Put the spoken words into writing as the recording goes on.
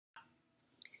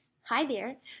Hi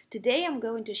there! Today I'm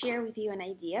going to share with you an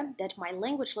idea that my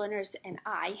language learners and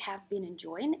I have been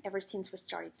enjoying ever since we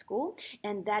started school,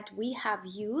 and that we have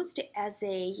used as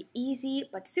a easy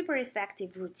but super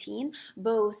effective routine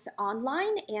both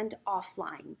online and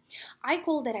offline. I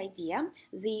call that idea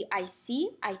the I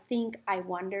see, I think, I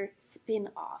wonder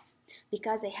spin-off,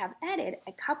 because I have added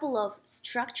a couple of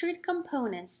structured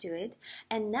components to it,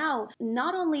 and now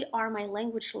not only are my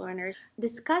language learners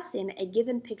discussing a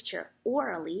given picture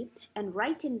orally and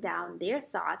writing down their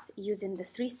thoughts using the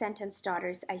 3-sentence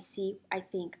starters I see, I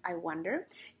think, I wonder,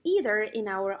 either in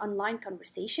our online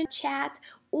conversation chat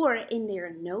or in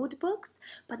their notebooks,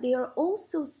 but they are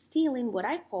also stealing what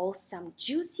I call some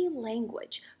juicy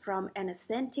language from an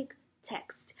authentic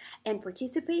text and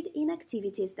participate in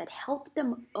activities that help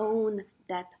them own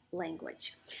that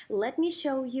language. Let me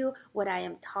show you what I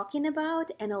am talking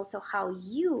about and also how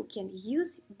you can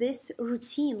use this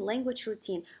routine, language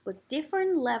routine, with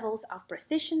different levels of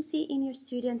proficiency in your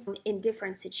students in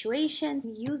different situations.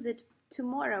 Use it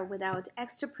tomorrow without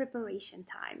extra preparation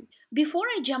time. Before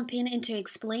I jump into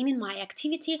explaining my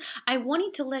activity, I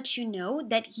wanted to let you know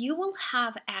that you will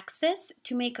have access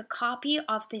to make a copy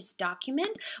of this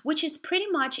document, which is pretty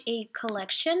much a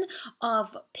collection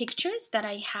of pictures that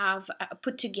I have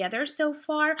put together so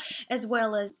far, as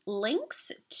well as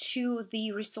links to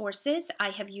the resources I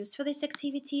have used for this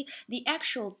activity, the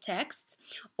actual texts,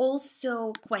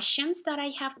 also questions that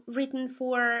I have written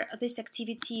for this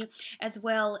activity, as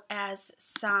well as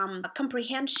some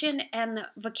comprehension and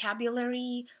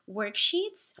vocabulary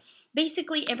worksheets.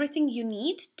 Basically everything you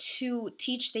need to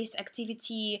teach this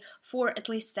activity for at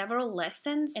least several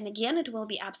lessons. And again, it will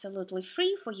be absolutely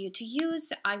free for you to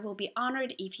use. I will be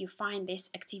honored if you find this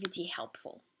activity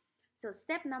helpful. So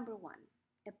step number 1,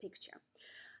 a picture.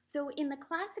 So in the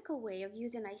classical way of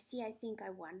using I see, I think,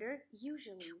 I wonder,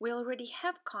 usually we already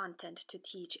have content to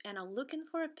teach and are looking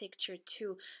for a picture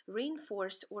to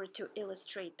reinforce or to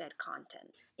illustrate that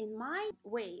content. In my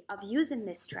way of using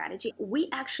this strategy, we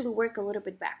actually work a little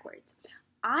bit backwards.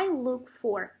 I look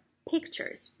for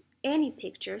pictures, any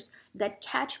pictures that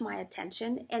catch my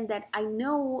attention and that I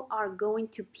know are going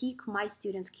to pique my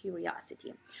students'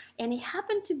 curiosity. And it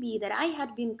happened to be that I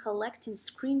had been collecting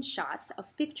screenshots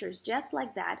of pictures just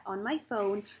like that on my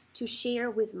phone to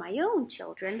share with my own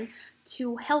children,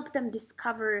 to help them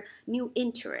discover new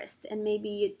interests and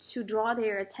maybe to draw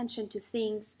their attention to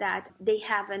things that they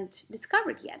haven't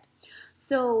discovered yet.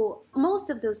 So most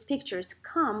of those pictures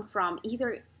come from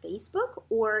either Facebook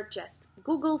or just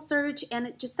Google search,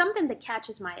 and just something that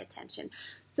catches my attention.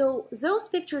 So those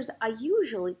pictures are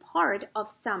usually part of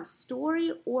some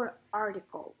story or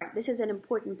article. This is an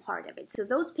important part of it. So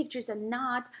those pictures are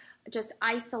not just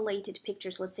isolated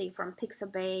pictures, let's say from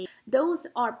Pixabay. Those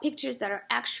are pictures that are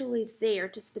actually there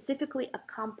to specifically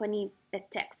accompany a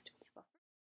text.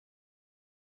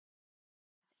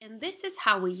 And this is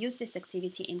how we use this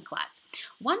activity in class.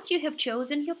 Once you have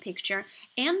chosen your picture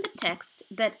and the text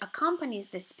that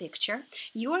accompanies this picture,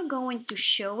 you are going to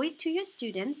show it to your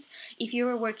students. If you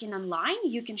are working online,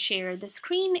 you can share the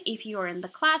screen. If you are in the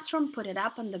classroom, put it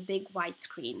up on the big white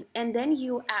screen. And then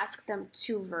you ask them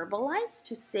to verbalize,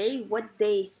 to say what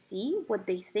they see, what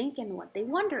they think, and what they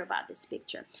wonder about this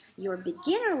picture. Your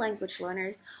beginner language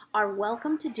learners are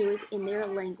welcome to do it in their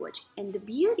language. And the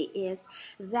beauty is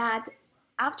that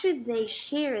after they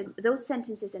share those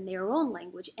sentences in their own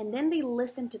language and then they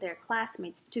listen to their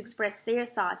classmates to express their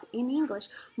thoughts in English,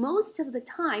 most of the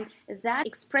time that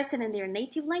expressing in their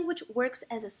native language works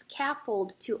as a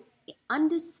scaffold to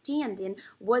understanding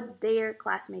what their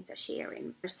classmates are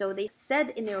sharing. So they said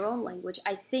in their own language,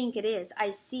 I think it is, I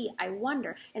see, I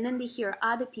wonder, and then they hear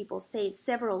other people say it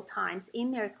several times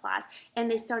in their class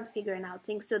and they start figuring out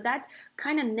things. So that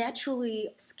kind of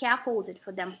naturally scaffolds it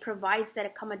for them, provides that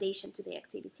accommodation to the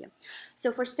activity.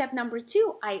 So for step number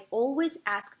 2, I always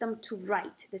ask them to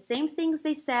write the same things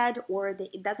they said, or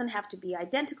it doesn't have to be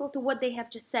identical to what they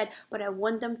have just said, but I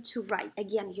want them to write.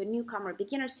 Again, your newcomer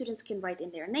beginner students can write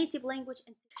in their native language.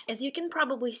 As you can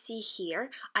probably see here,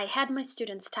 I had my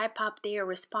students type up their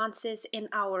responses in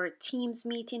our Teams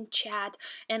meeting chat,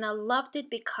 and I loved it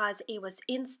because it was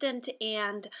instant,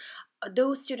 and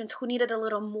those students who needed a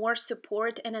little more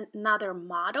support and another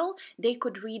model, they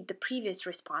could read the previous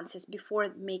responses before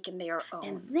making their own.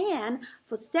 And then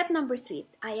for step number 3,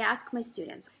 I ask my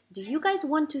students, do you guys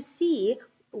want to see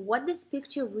what this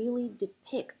picture really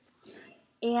depicts?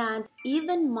 And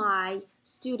even my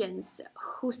students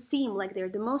who seem like they're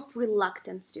the most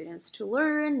reluctant students to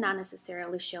learn, not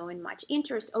necessarily showing much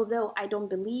interest, although I don't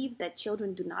believe that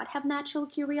children do not have natural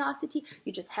curiosity,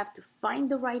 you just have to find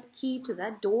the right key to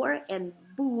that door and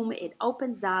boom, it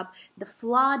opens up, the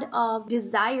flood of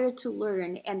desire to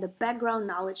learn and the background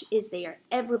knowledge is there.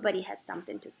 Everybody has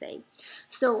something to say.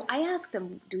 So I asked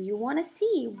them, do you want to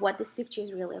see what this picture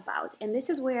is really about? And this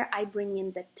is where I bring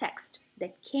in the text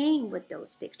that came with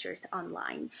those pictures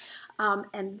online.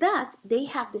 And thus, they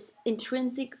have this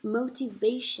intrinsic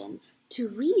motivation to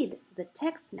read the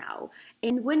text now.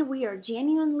 And when we are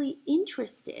genuinely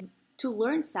interested to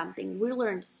learn something, we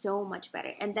learn so much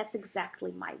better. And that's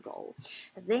exactly my goal.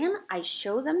 Then I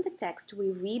show them the text, we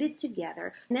read it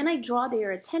together, and then I draw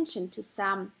their attention to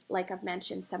some, like I've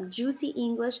mentioned, some juicy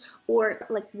English, or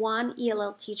like one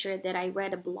ELL teacher that I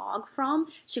read a blog from,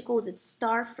 she calls it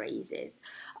star phrases.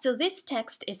 So this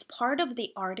text is part of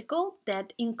the article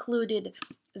that included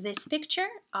this picture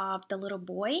of the little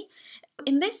boy.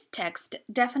 In this text,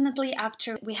 definitely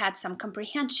after we had some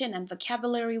comprehension and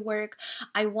vocabulary work,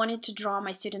 I wanted to draw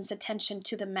my students' attention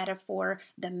to the metaphor,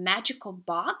 the magical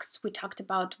box. We talked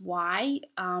about why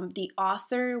the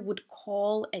author would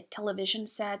call a television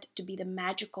set to be the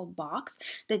magical box.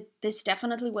 That this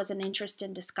definitely was an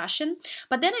interesting discussion.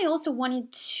 But then I also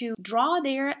wanted to draw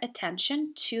their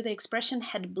attention to the expression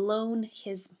had blown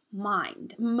his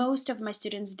mind. Most of my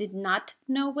students did not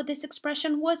know what this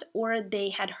expression was, or they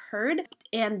had heard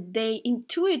and they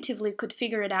intuitively could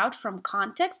figure it out from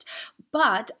context,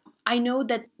 but I know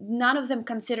that none of them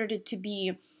considered it to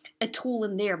be a tool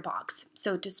in their box,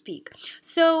 so to speak.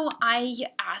 So I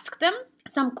asked them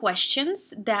some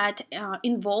questions that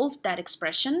involved that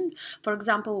expression. For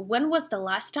example, when was the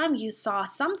last time you saw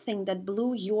something that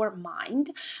blew your mind?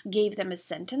 Gave them a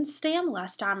sentence stem.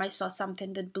 Last time I saw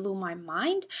something that blew my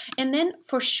mind. And then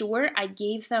for sure, I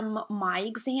gave them my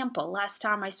example. Last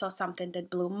time I saw something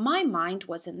that blew my mind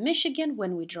was in Michigan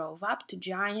when we drove up to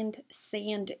giant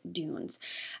sand dunes.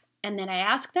 And then I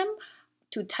asked them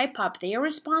to type up their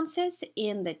responses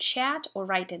in the chat or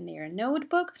write in their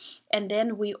notebook, and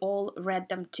then we all read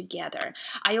them together.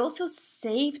 I also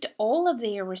saved all of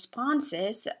their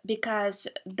responses because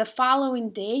the following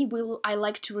day I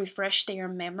like to refresh their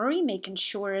memory, making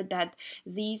sure that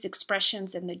these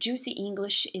expressions and the juicy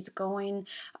English is going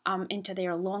into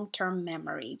their long-term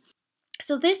memory.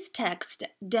 So this text,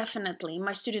 definitely,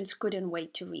 my students couldn't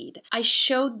wait to read. I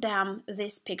showed them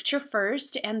this picture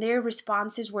first, and their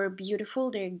responses were beautiful.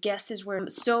 Their guesses were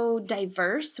so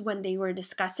diverse when they were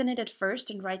discussing it at first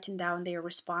and writing down their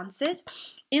responses.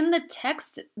 In the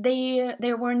text,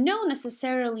 there were no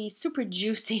necessarily super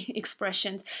juicy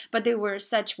expressions, but there were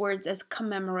such words as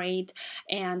commemorate,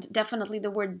 and definitely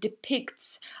the word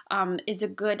depicts is a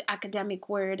good academic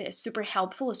word. It's super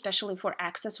helpful, especially for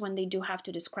access when they do have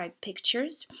to describe pictures.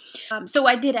 So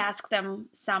I did ask them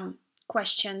some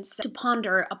questions to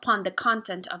ponder upon the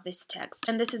content of this text.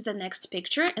 And this is the next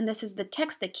picture, and this is the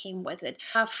text that came with it.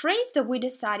 A phrase that we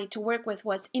decided to work with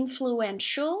was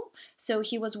influential. So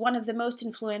he was one of the most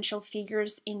influential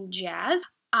figures in jazz.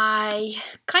 I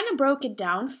kind of broke it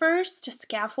down first,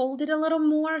 scaffolded a little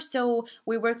more, so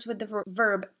we worked with the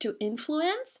verb to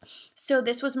influence. So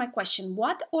this was my question: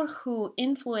 what or who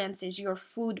influences your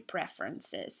food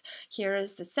preferences? Here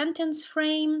is the sentence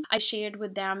frame. I shared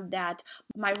with them that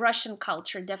my Russian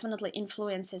culture definitely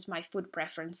influences my food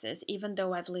preferences, even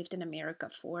though I've lived in America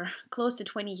for close to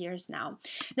 20 years now.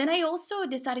 Then I also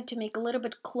decided to make a little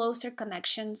bit closer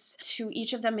connections to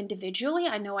each of them individually.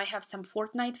 I know I have some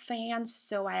Fortnite fans,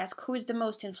 so I asked who is the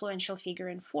most influential figure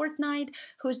in Fortnite,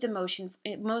 who's the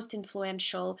most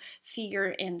influential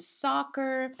figure in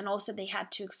soccer, and also they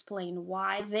had to explain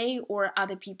why they or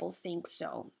other people think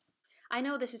so. I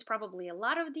know this is probably a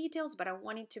lot of details, but I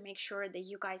wanted to make sure that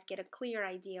you guys get a clear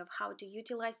idea of how to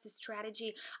utilize this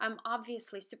strategy. I'm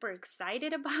obviously super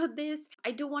excited about this.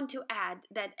 I do want to add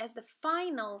that as the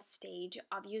final stage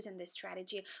of using this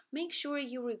strategy, make sure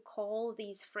you recall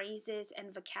these phrases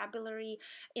and vocabulary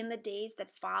in the days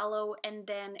that follow, and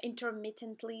then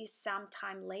intermittently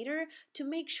sometime later, to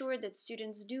make sure that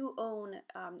students do own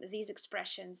these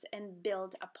expressions and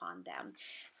build upon them.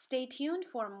 Stay tuned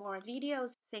for more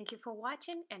videos. Thank you for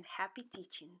watching and happy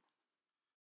teaching.